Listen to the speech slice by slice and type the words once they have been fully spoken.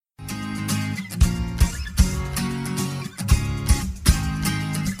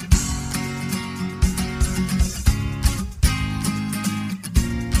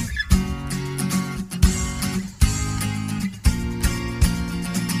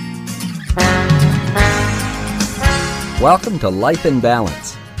Welcome to Life in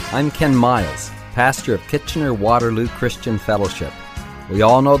Balance. I'm Ken Miles, pastor of Kitchener-Waterloo Christian Fellowship. We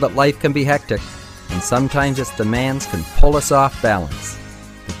all know that life can be hectic, and sometimes its demands can pull us off balance.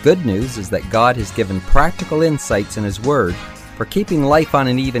 The good news is that God has given practical insights in His Word for keeping life on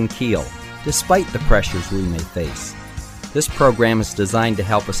an even keel, despite the pressures we may face. This program is designed to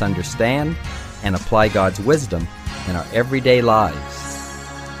help us understand and apply God's wisdom in our everyday lives.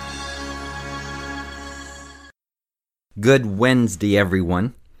 Good Wednesday,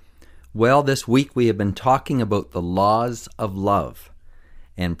 everyone. Well, this week we have been talking about the laws of love.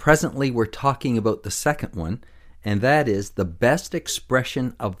 And presently we're talking about the second one, and that is the best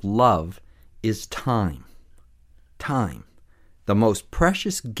expression of love is time. Time. The most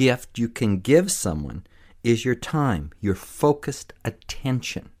precious gift you can give someone is your time, your focused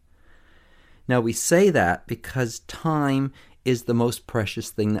attention. Now we say that because time is the most precious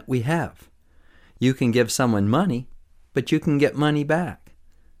thing that we have. You can give someone money, but you can get money back.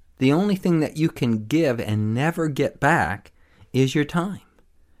 The only thing that you can give and never get back is your time.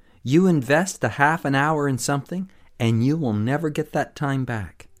 You invest a half an hour in something, and you will never get that time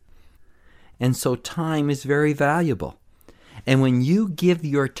back. And so time is very valuable. And when you give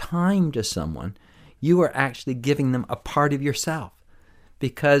your time to someone, you are actually giving them a part of yourself,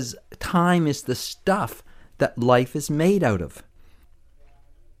 because time is the stuff that life is made out of.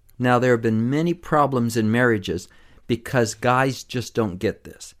 Now, there have been many problems in marriages because guys just don't get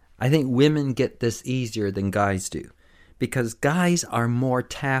this. I think women get this easier than guys do, because guys are more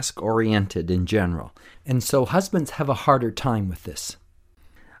task-oriented in general. And so husbands have a harder time with this.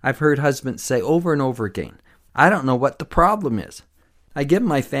 I've heard husbands say over and over again, I don't know what the problem is. I give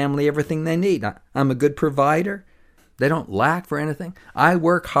my family everything they need. I'm a good provider. They don't lack for anything. I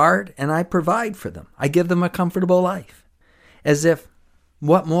work hard and I provide for them. I give them a comfortable life. As if,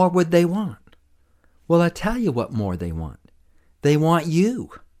 what more would they want? Well, I tell you what more they want. They want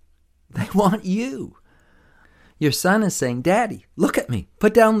you. They want you. Your son is saying, Daddy, look at me.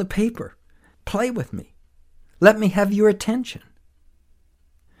 Put down the paper. Play with me. Let me have your attention.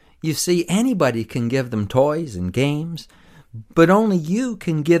 You see, anybody can give them toys and games, but only you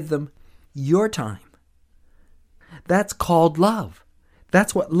can give them your time. That's called love.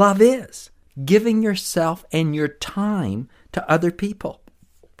 That's what love is. Giving yourself and your time to other people.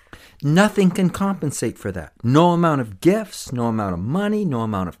 Nothing can compensate for that. No amount of gifts, no amount of money, no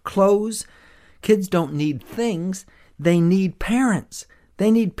amount of clothes. Kids don't need things. They need parents. They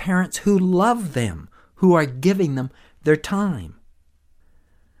need parents who love them, who are giving them their time.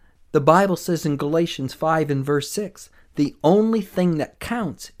 The Bible says in Galatians 5 and verse 6, the only thing that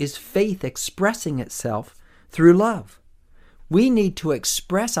counts is faith expressing itself through love. We need to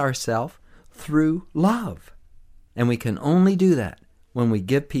express ourselves through love. And we can only do that when we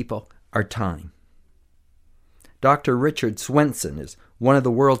give people our time. Dr. Richard Swenson is one of the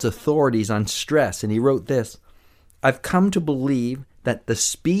world's authorities on stress, and he wrote this, I've come to believe that the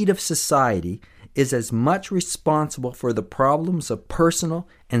speed of society is as much responsible for the problems of personal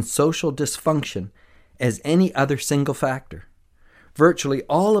and social dysfunction as any other single factor. Virtually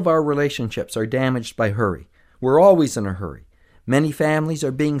all of our relationships are damaged by hurry. We're always in a hurry. Many families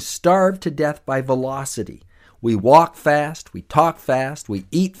are being starved to death by velocity. We walk fast, we talk fast, we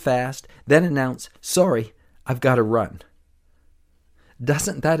eat fast, then announce, sorry, I've got to run.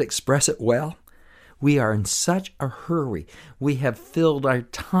 Doesn't that express it well? We are in such a hurry. We have filled our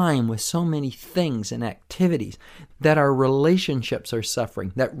time with so many things and activities that our relationships are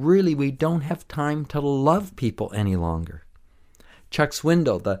suffering, that really we don't have time to love people any longer. Chuck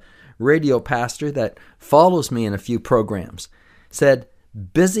Swindoll, the radio pastor that follows me in a few programs, said,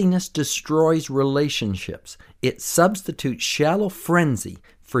 busyness destroys relationships. It substitutes shallow frenzy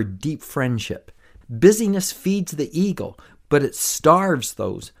for deep friendship. Busyness feeds the ego, but it starves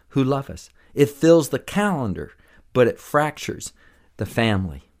those who love us. It fills the calendar, but it fractures the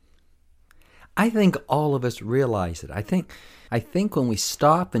family. I think all of us realize it. I think when we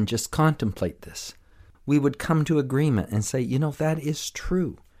stop and just contemplate this, we would come to agreement and say, that is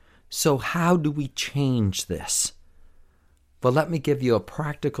true. So how do we change this? Well, let me give you a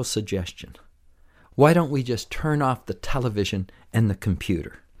practical suggestion. Why don't we just turn off the television and the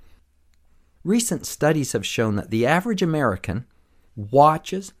computer? Recent studies have shown that the average American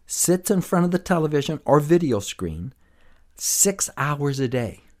sits in front of the television or video screen 6 hours a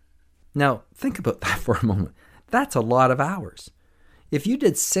day. Now, think about that for a moment. That's a lot of hours. If you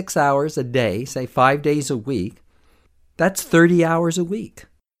did 6 hours a day, say 5 days a week, that's 30 hours a week.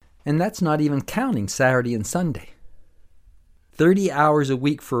 And that's not even counting Saturday and Sunday. 30 hours a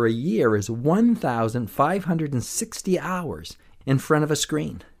week for a year is 1,560 hours in front of a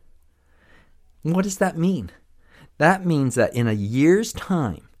screen. What does that mean? That means that in a year's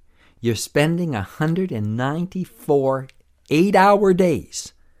time, you're spending 194 8-hour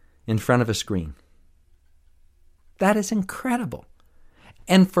days in front of a screen. That is incredible.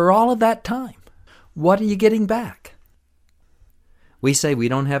 And for all of that time, what are you getting back? We say we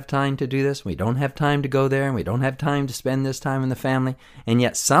don't have time to do this, we don't have time to go there, and we don't have time to spend this time in the family, and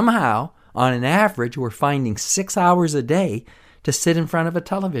yet somehow, on an average, we're finding 6 hours a day to sit in front of a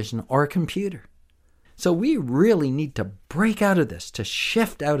television or a computer. So we really need to break out of this, to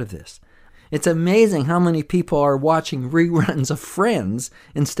shift out of this. It's amazing how many people are watching reruns of Friends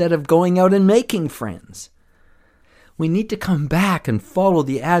instead of going out and making friends. We need to come back and follow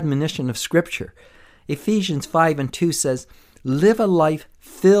the admonition of Scripture. Ephesians 5:2 says, "Live a life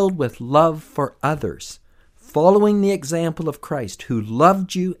filled with love for others, following the example of Christ, who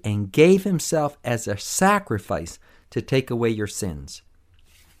loved you and gave himself as a sacrifice to take away your sins."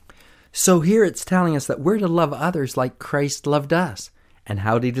 So here it's telling us that we're to love others like Christ loved us. And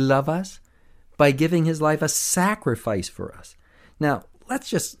how did he love us? By giving his life a sacrifice for us. Now, let's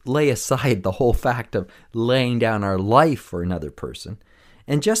just lay aside the whole fact of laying down our life for another person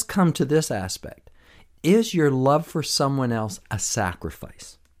and just come to this aspect. Is your love for someone else a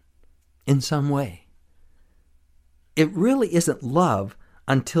sacrifice in some way? It really isn't love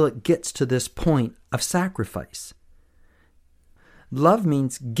until it gets to this point of sacrifice. Love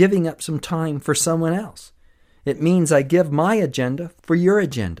means giving up some time for someone else. It means I give my agenda for your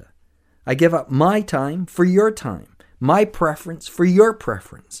agenda. I give up my time for your time, my preference for your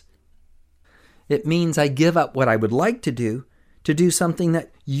preference. It means I give up what I would like to do something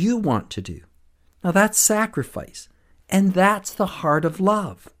that you want to do. Now that's sacrifice, and that's the heart of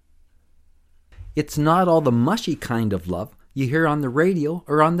love. It's not all the mushy kind of love you hear on the radio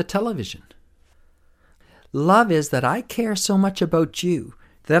or on the television. Love is that I care so much about you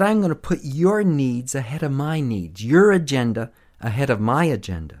that I'm going to put your needs ahead of my needs, your agenda ahead of my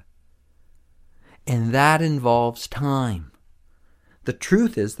agenda. And that involves time. The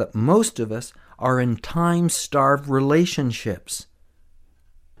truth is that most of us are in time-starved relationships.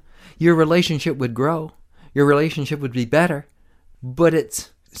 Your relationship would grow, your relationship would be better, but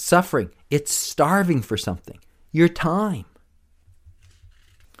it's suffering, it's starving for something, your time.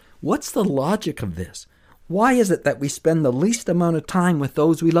 What's the logic of this? Why is it that we spend the least amount of time with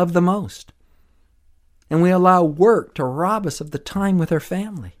those we love the most? And we allow work to rob us of the time with our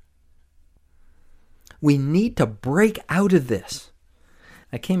family. We need to break out of this.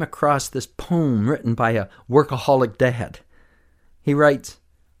 I came across this poem written by a workaholic dad. He writes,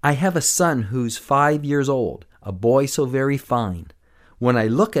 "I have a son who's 5 years old, a boy so very fine. When I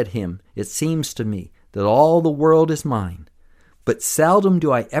look at him, it seems to me that all the world is mine. But seldom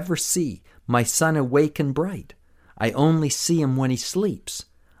do I ever see my son awake and bright. I only see him when he sleeps.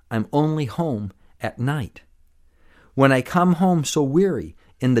 I'm only home at night. When I come home so weary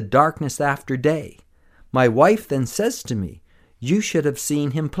in the darkness after day, my wife then says to me, 'You should have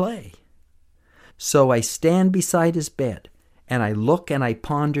seen him play.' So I stand beside his bed, and I look and I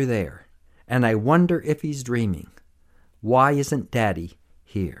ponder there, and I wonder if he's dreaming. Why isn't Daddy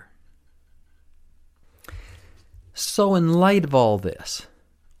here?" So in light of all this,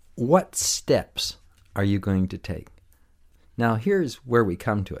 what steps are you going to take? Now here's where we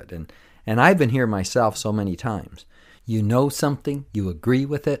come to it, and I've been here myself so many times. You know something, you agree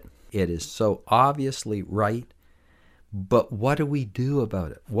with it, it is so obviously right, but what do we do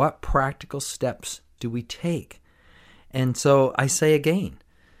about it? What practical steps do we take? And so I say again,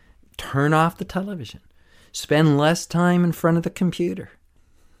 turn off the television. Spend less time in front of the computer.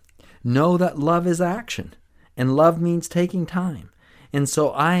 Know that love is action, and love means taking time. And so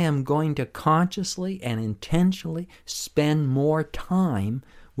I am going to consciously and intentionally spend more time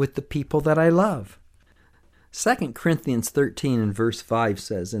with the people that I love. 2 Corinthians 13 and verse 5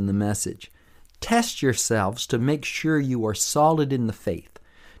 says in the Message, "Test yourselves to make sure you are solid in the faith.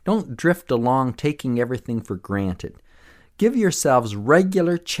 Don't drift along taking everything for granted. Give yourselves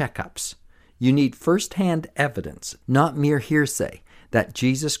regular checkups. You need first-hand evidence, not mere hearsay, that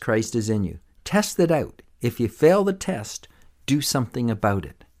Jesus Christ is in you. Test it out. If you fail the test, do something about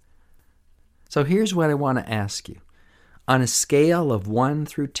it." So here's what I want to ask you. On a scale of 1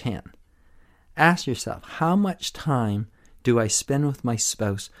 through 10, ask yourself, how much time do I spend with my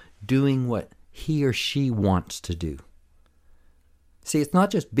spouse doing what he or she wants to do? See, it's not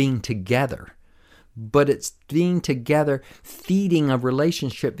just being together, but it's being together, feeding a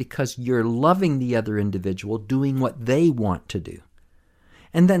relationship because you're loving the other individual, doing what they want to do.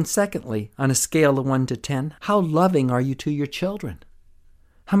 And then secondly, on a scale of 1 to 10, how loving are you to your children?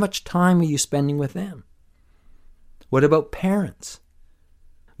 How much time are you spending with them? What about parents?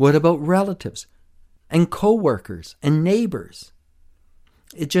 What about relatives? and co-workers and neighbors.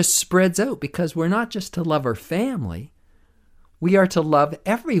 It just spreads out because we're not just to love our family, we are to love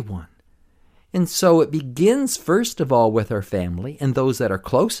everyone. And so it begins first of all with our family and those that are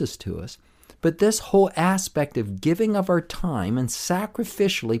closest to us. But this whole aspect of giving of our time and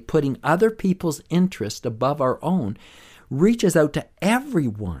sacrificially putting other people's interest above our own reaches out to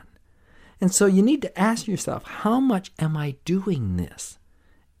everyone. And so you need to ask yourself, how much am I doing this?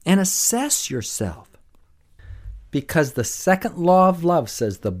 And assess yourself. Because the second law of love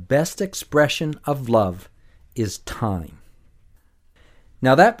says the best expression of love is time.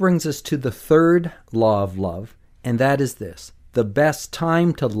 Now that brings us to the third law of love, and that is this: the best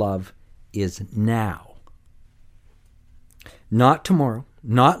time to love is now. Not tomorrow,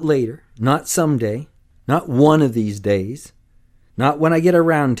 not later, not someday, not one of these days, not when I get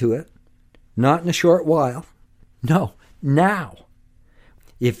around to it, not in a short while. No, now.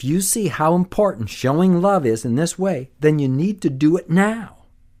 If you see how important showing love is in this way, then you need to do it now.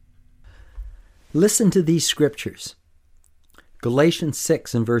 Listen to these scriptures. Galatians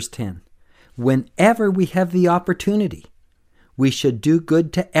 6 and verse 10. Whenever we have the opportunity, we should do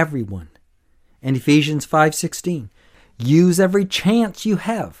good to everyone. And Ephesians 5:16. Use every chance you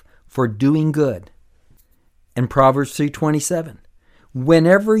have for doing good. And Proverbs 3:27.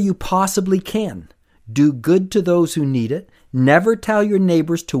 Whenever you possibly can, do good to those who need it. Never tell your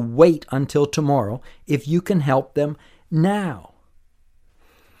neighbors to wait until tomorrow if you can help them now.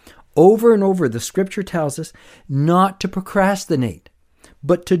 Over and over, the scripture tells us not to procrastinate,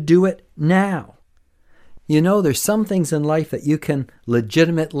 but to do it now. You know, there's some things in life that you can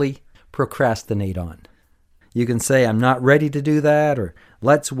legitimately procrastinate on. You can say, I'm not ready to do that, or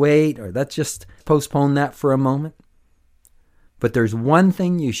let's wait, or let's just postpone that for a moment. But there's one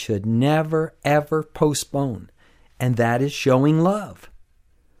thing you should never, ever postpone, and that is showing love.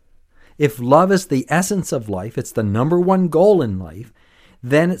 If love is the essence of life, it's the number one goal in life,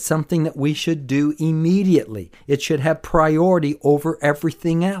 then it's something that we should do immediately. It should have priority over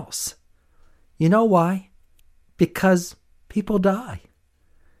everything else. You know why? Because people die.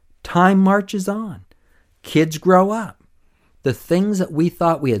 Time marches on. Kids grow up. The things that we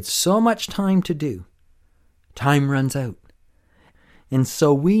thought we had so much time to do, time runs out. And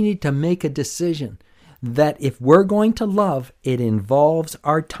so we need to make a decision that if we're going to love, it involves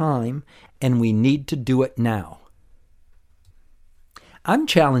our time, and we need to do it now. I'm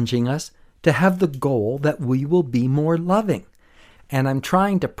challenging us to have the goal that we will be more loving. And I'm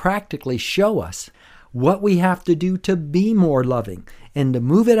trying to practically show us what we have to do to be more loving and to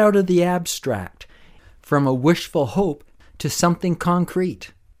move it out of the abstract from a wishful hope to something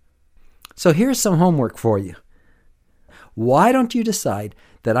concrete. So here's some homework for you. Why don't you decide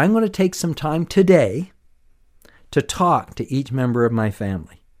that I'm going to take some time today to talk to each member of my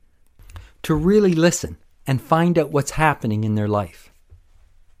family, to really listen and find out what's happening in their life.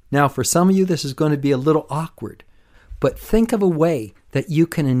 Now, for some of you, this is going to be a little awkward, but think of a way that you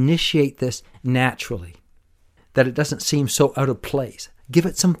can initiate this naturally, that it doesn't seem so out of place. Give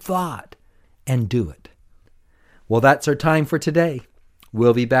it some thought and do it. Well, that's our time for today.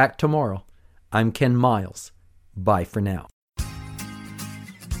 We'll be back tomorrow. I'm Ken Miles. Bye for now.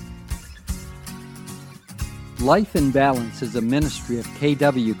 Life in Balance is a ministry of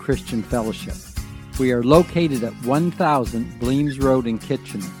KW Christian Fellowship. We are located at 1000 Bleams Road in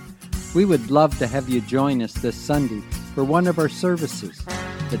Kitchener. We would love to have you join us this Sunday for one of our services.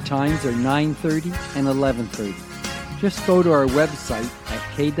 The times are 9:30 and 11:30. Just go to our website at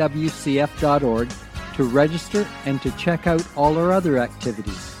kwcf.org to register and to check out all our other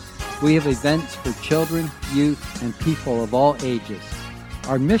activities. We have events for children, youth, and people of all ages.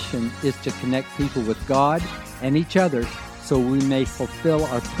 Our mission is to connect people with God and each other so we may fulfill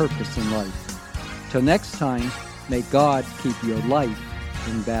our purpose in life. Till next time, may God keep your life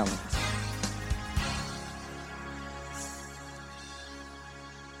in balance.